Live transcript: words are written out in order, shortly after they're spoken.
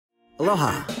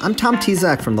Aloha, I'm Tom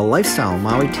Tezak from the Lifestyle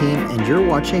Maui team, and you're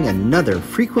watching another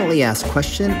frequently asked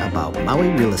question about Maui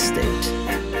real estate.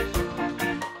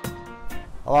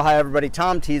 Aloha everybody,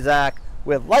 Tom Tezak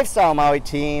with Lifestyle Maui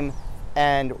team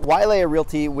and Wailea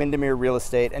Realty, Windermere Real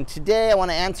Estate. And today I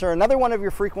want to answer another one of your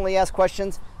frequently asked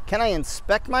questions. Can I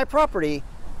inspect my property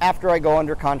after I go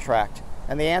under contract?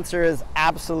 And the answer is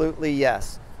absolutely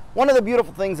yes. One of the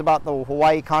beautiful things about the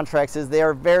Hawaii contracts is they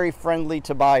are very friendly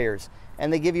to buyers,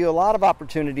 and they give you a lot of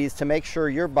opportunities to make sure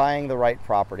you're buying the right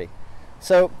property.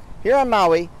 So here on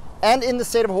Maui and in the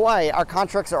state of Hawaii, our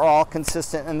contracts are all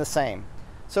consistent and the same.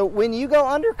 So when you go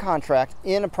under contract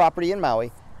in a property in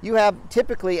Maui, you have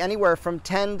typically anywhere from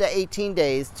 10 to 18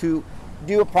 days to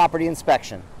do a property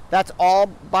inspection. That's all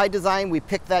by design. We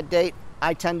pick that date.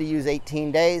 I tend to use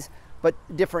 18 days, but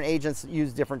different agents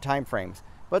use different time frames.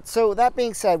 But so that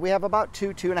being said, we have about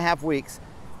 2.5 weeks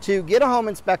to get a home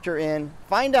inspector in,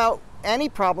 find out any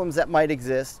problems that might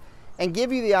exist, and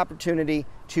give you the opportunity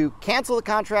to cancel the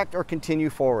contract or continue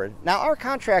forward. Now, our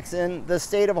contracts in the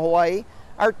state of Hawaii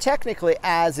are technically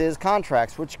as-is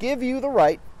contracts, which give you the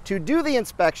right to do the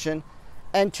inspection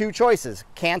and two choices: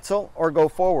 cancel or go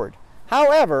forward.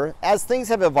 However, as things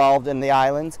have evolved in the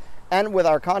islands and with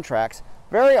our contracts,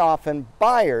 very often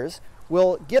buyers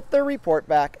will get their report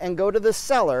back and go to the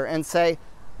seller and say,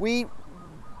 we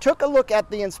took a look at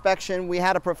the inspection, we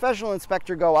had a professional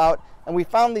inspector go out and we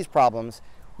found these problems.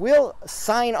 We'll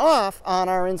sign off on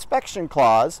our inspection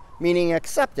clause, meaning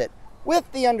accept it, with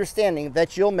the understanding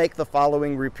that you'll make the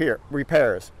following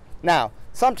repairs. Now,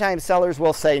 sometimes sellers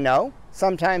will say no,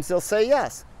 sometimes they'll say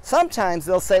yes. Sometimes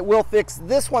they'll say, we'll fix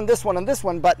this one, and this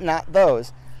one, but not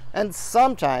those. And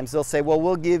sometimes they'll say, well,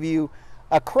 we'll give you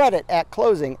a credit at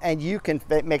closing and you can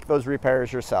make those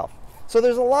repairs yourself. So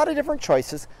there's a lot of different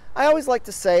choices. I always like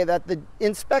to say that the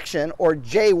inspection, or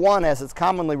J1 as it's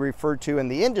commonly referred to in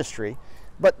the industry,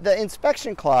 but the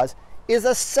inspection clause is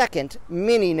a second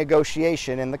mini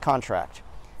negotiation in the contract.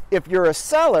 If you're a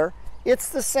seller, it's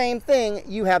the same thing.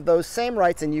 You have those same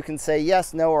rights and you can say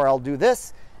yes, no, or I'll do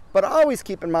this. But always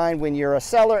keep in mind, when you're a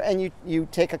seller and you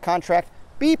take a contract,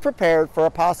 be prepared for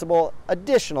a possible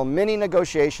additional mini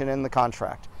negotiation in the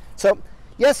contract. So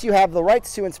yes, you have the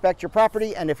rights to inspect your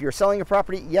property, and if you're selling a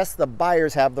property, yes, the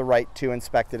buyers have the right to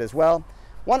inspect it as well.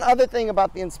 One other thing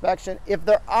about the inspection, if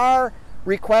there are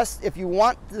requests, if you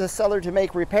want the seller to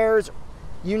make repairs,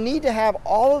 you need to have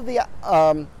all of the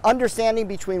understanding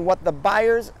between what the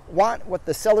buyers want, what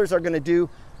the sellers are going to do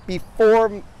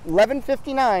before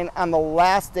 11:59 on the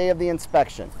last day of the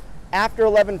inspection. After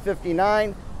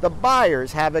 11:59, the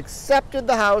buyers have accepted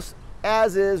the house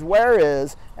as is, where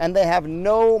is, and they have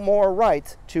no more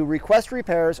rights to request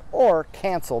repairs or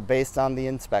cancel based on the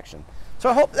inspection. So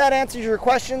I hope that answers your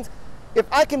questions. If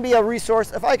I can be a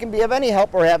resource, if I can be of any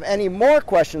help or have any more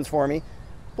questions for me,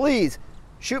 please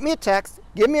shoot me a text,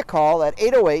 give me a call at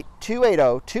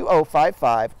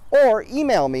 808-280-2055, or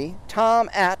email me,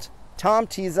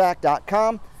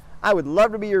 tom@tomtezak.com. I would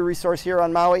love to be your resource here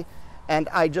on Maui, and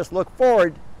I just look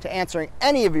forward to answering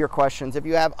any of your questions. If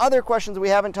you have other questions we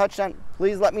haven't touched on,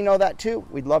 please let me know that too.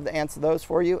 We'd love to answer those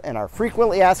for you in our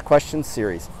frequently asked questions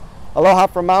series. Aloha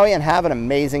from Maui and have an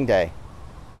amazing day.